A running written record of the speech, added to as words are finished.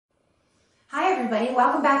everybody,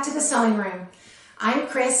 welcome back to the sewing room. I'm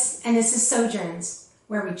Chris and this is Sewjourns,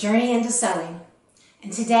 where we journey into sewing.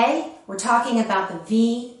 And today we're talking about the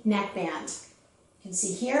V-Neck Band. You can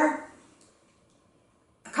see here,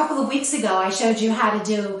 a couple of weeks ago I showed you how to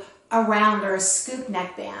do a round or a scoop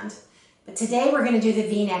neckband. But today we're going to do the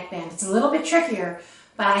V-Neck Band. It's a little bit trickier,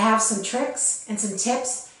 but I have some tricks and some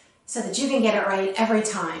tips so that you can get it right every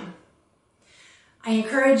time. I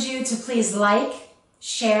encourage you to please like,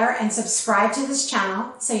 share, and subscribe to this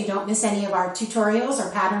channel so you don't miss any of our tutorials or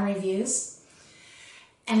pattern reviews.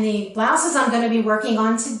 And the blouses I'm going to be working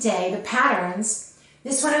on today, the patterns,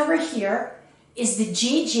 this one over here is the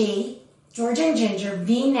GG, Georgia and Ginger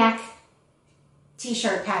V-neck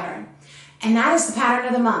t-shirt pattern. And that is the pattern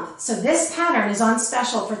of the month. So this pattern is on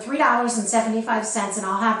special for $3.75, and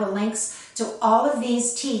I'll have the links to all of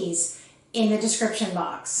these tees in the description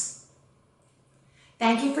box.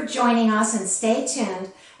 Thank you for joining us, and stay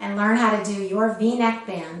tuned and learn how to do your V-neck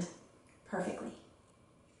band perfectly.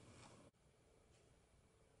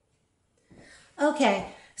 Okay,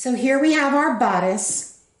 so here we have our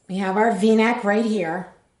bodice. We have our V-neck right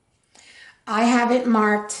here. I have it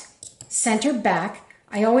marked center back.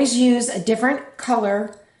 I always use a different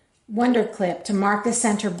color wonder clip to mark the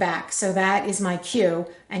center back. So that is my cue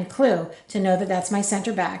and clue to know that that's my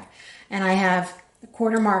center back. And I have the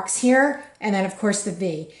quarter marks here, and then of course the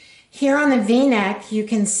V. Here on the V-neck, you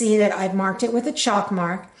can see that I've marked it with a chalk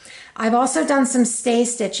mark. I've also done some stay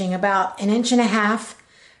stitching, about 1.5 inches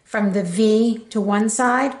from the V to one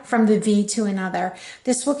side, from the V to another.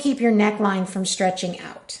 This will keep your neckline from stretching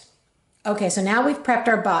out. Okay, so now we've prepped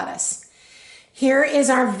our bodice. Here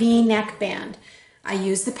is our V-neck band. I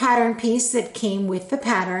used the pattern piece that came with the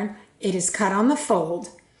pattern. It is cut on the fold.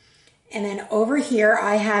 And then over here,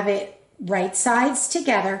 I have it right sides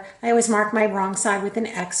together. I always mark my wrong side with an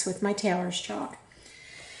X with my tailor's chalk.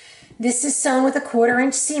 This is sewn with a 1/4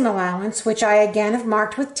 inch seam allowance, which I again have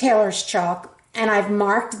marked with tailor's chalk, and I've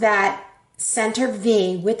marked that center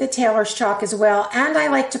V with the tailor's chalk as well, and I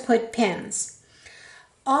like to put pins.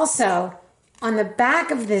 Also, on the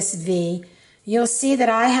back of this V, you'll see that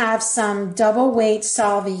I have some double weight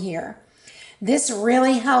salvie here. This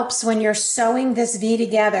really helps when you're sewing this V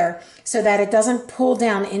together so that it doesn't pull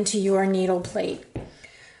down into your needle plate.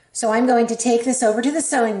 So I'm going to take this over to the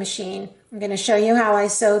sewing machine. I'm going to show you how I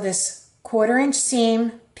sew this 1/4 inch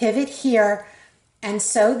seam, pivot here, and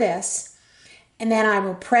sew this. And then I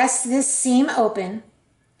will press this seam open,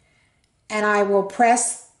 and I will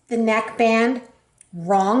press the neckband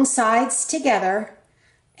wrong sides together,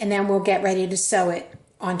 and then we'll get ready to sew it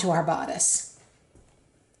onto our bodice.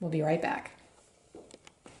 We'll be right back.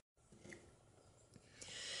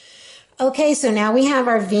 Okay, so now we have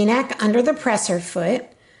our V-neck under the presser foot,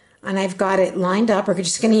 and I've got it lined up. We're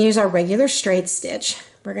just going to use our regular straight stitch.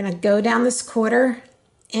 We're going to go down this 1/4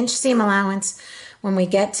 inch seam allowance. When we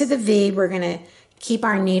get to the V, we're going to keep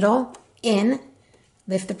our needle in,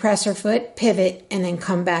 lift the presser foot, pivot, and then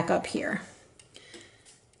come back up here.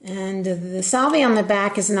 And the salvie on the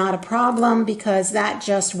back is not a problem because that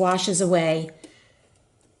just washes away.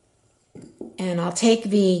 And I'll take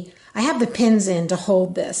I have the pins in to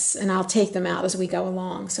hold this, and I'll take them out as we go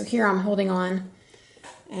along. So here I'm holding on,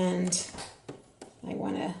 and I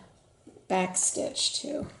want to back stitch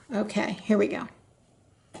too. Okay, here we go.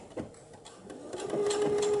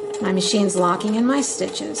 My machine's locking in my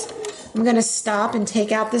stitches. I'm going to stop and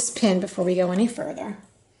take out this pin before we go any further.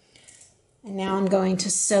 And now I'm going to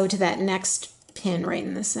sew to that next pin right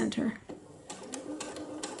in the center.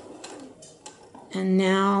 And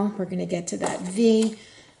now we're going to get to that V.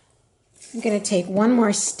 I'm going to take one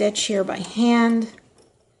more stitch here by hand.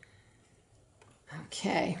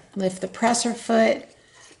 Okay, lift the presser foot.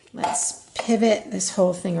 Let's pivot this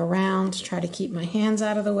whole thing around. Try to keep my hands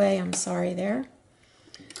out of the way. I'm sorry there.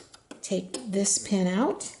 Take this pin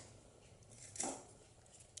out.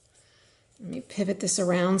 Let me pivot this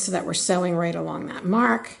around so that we're sewing right along that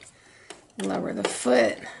mark. Lower the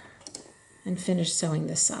foot and finish sewing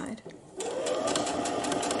this side.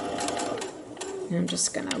 And I'm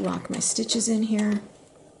just going to lock my stitches in here.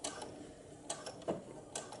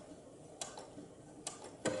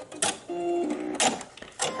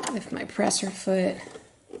 Lift my presser foot.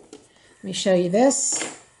 Let me show you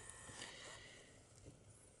this.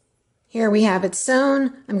 Here we have it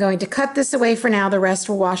sewn. I'm going to cut this away for now. The rest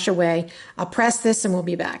will wash away. I'll press this and we'll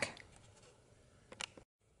be back.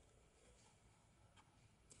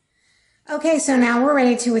 Okay, so now we're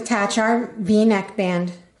ready to attach our V-neck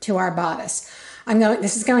band to our bodice.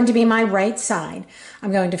 This is going to be my right side.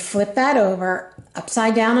 I'm going to flip that over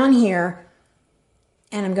upside down on here,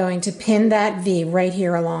 and I'm going to pin that V right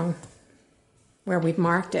here along where we've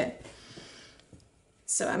marked it.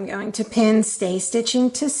 So I'm going to pin stay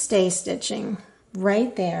stitching to stay stitching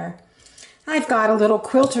right there. I've got a little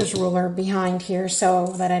quilter's ruler behind here so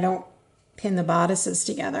that I don't pin the bodices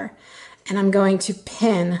together. And I'm going to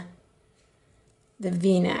pin the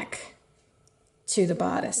V-neck to the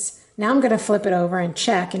bodice. Now I'm going to flip it over and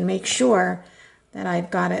check and make sure that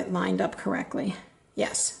I've got it lined up correctly.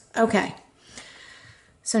 Yes, okay.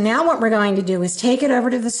 So now what we're going to do is take it over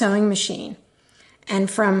to the sewing machine,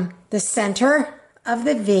 and from the center of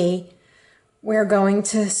the V, we're going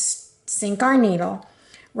to sink our needle.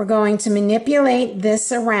 We're going to manipulate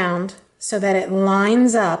this around so that it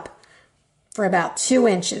lines up for about 2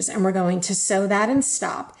 inches, and we're going to sew that and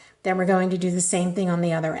stop. Then we're going to do the same thing on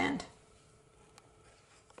the other end.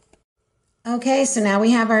 Okay, so now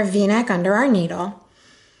we have our V-neck under our needle.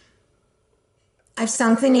 I've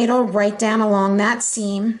sunk the needle right down along that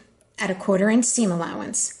seam at a 1/4 inch seam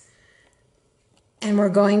allowance. And we're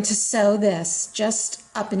going to sew this just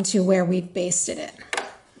up into where we've basted it.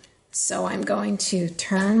 So I'm going to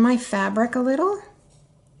turn my fabric a little,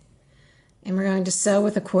 and we're going to sew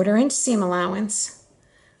with a 1/4 inch seam allowance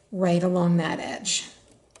right along that edge.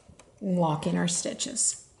 Lock in our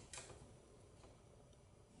stitches.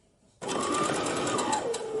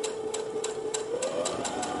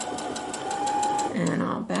 And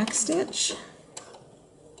I'll back stitch.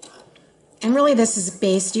 And really this is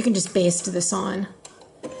based, you can just baste this on.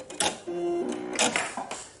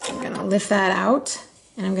 I'm going to lift that out,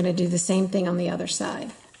 and I'm going to do the same thing on the other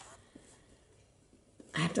side.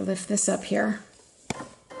 I have to lift this up here.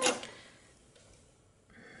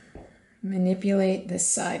 Manipulate this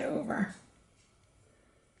side over.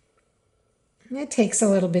 It takes a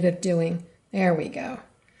little bit of doing. There we go.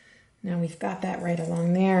 Now we've got that right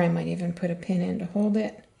along there. I might even put a pin in to hold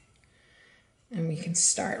it. And we can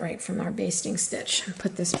start right from our basting stitch.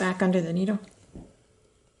 Put this back under the needle.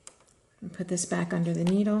 And put this back under the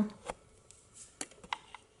needle.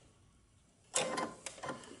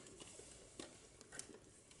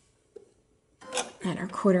 At our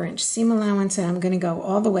 1/4 inch seam allowance, and I'm going to go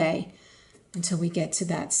all the way until we get to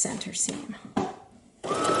that center seam.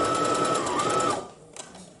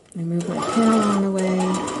 Remove my pin along the way,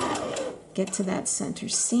 get to that center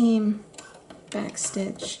seam, back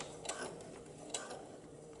stitch.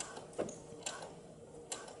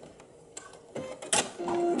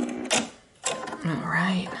 All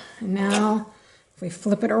right, and now if we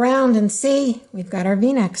flip it around and see, we've got our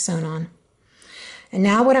V-neck sewn on. And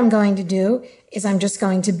now what I'm going to do is I'm just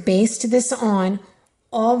going to baste this on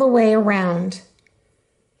all the way around,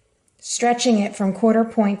 stretching it from 1/4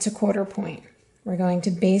 point to 1/4 point. We're going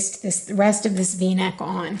to baste the rest of this V-neck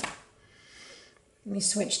on. Let me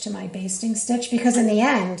switch to my basting stitch because in the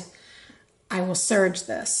end, I will serge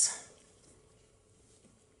this.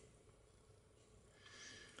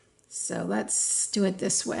 So let's do it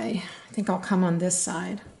this way. I think I'll come on this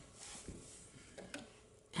side.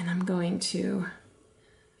 And I'm going to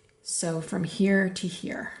sew from here to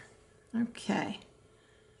here. Okay.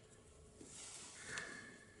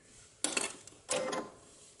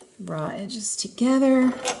 Raw edges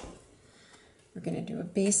together. We're going to do a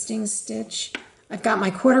basting stitch. I've got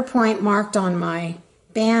my 1/4 point marked on my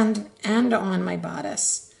band and on my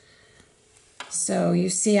bodice. So you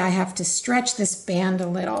see I have to stretch this band a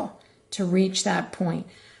little to reach that point.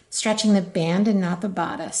 Stretching the band and not the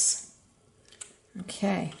bodice.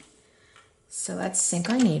 Okay, so let's sink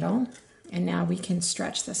our needle, and now we can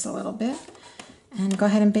stretch this a little bit and go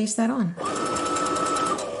ahead and baste that on.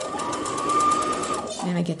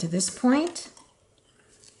 And I get to this point,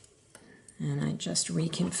 and I just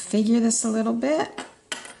reconfigure this a little bit,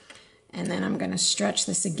 and then I'm going to stretch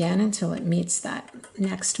this again until it meets that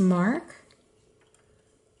next mark.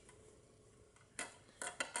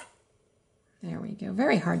 There we go.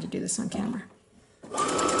 Very hard to do this on camera.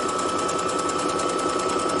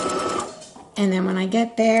 And then when I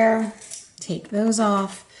get there, take those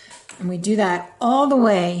off, and we do that all the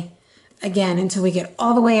way again until we get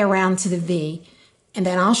all the way around to the V, and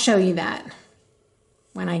then I'll show you that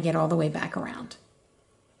when I get all the way back around.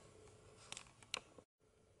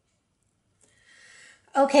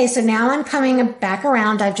 Okay, so now I'm coming back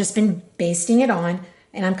around. I've just been basting it on,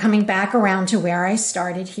 and I'm coming back around to where I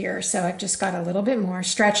started here. So I've just got a little bit more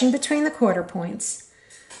stretching between the 1/4 points.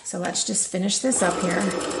 So let's just finish this up here.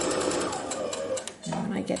 And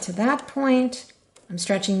when I get to that point, I'm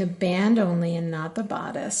stretching the band only and not the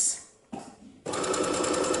bodice.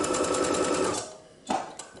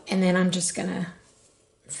 And then I'm just gonna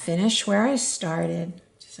finish where I started.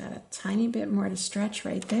 Just add a tiny bit more to stretch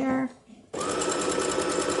right there.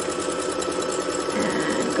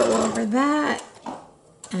 And go over that.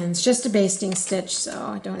 And it's just a basting stitch, so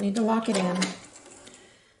I don't need to lock it in.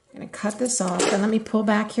 I'm going to cut this off, and let me pull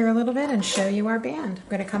back here a little bit and show you our band. I'm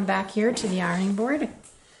going to come back here to the ironing board.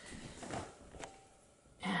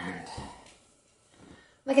 And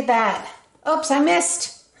look at that. Oops, I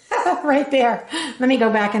missed. Right there. Let me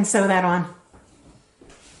go back and sew that on.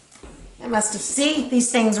 I must have, see,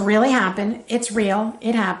 these things really happen. It's real.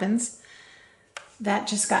 It happens. That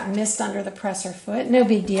just got missed under the presser foot. No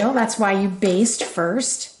big deal. That's why you baste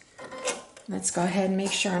first. Let's go ahead and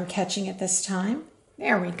make sure I'm catching it this time.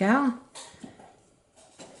 There we go.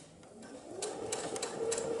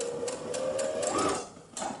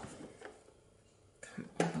 Come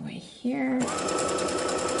all the way here.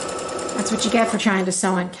 That's what you get for trying to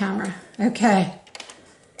sew on camera. Okay.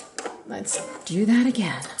 Let's do that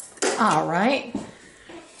again. All right.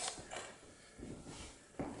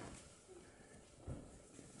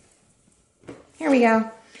 Here we go.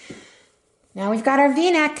 Now we've got our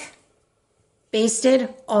V-neck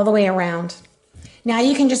basted all the way around. Now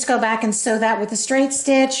you can just go back and sew that with a straight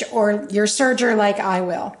stitch or your serger like I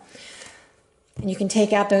will. And you can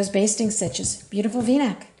take out those basting stitches. Beautiful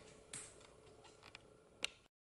V-neck.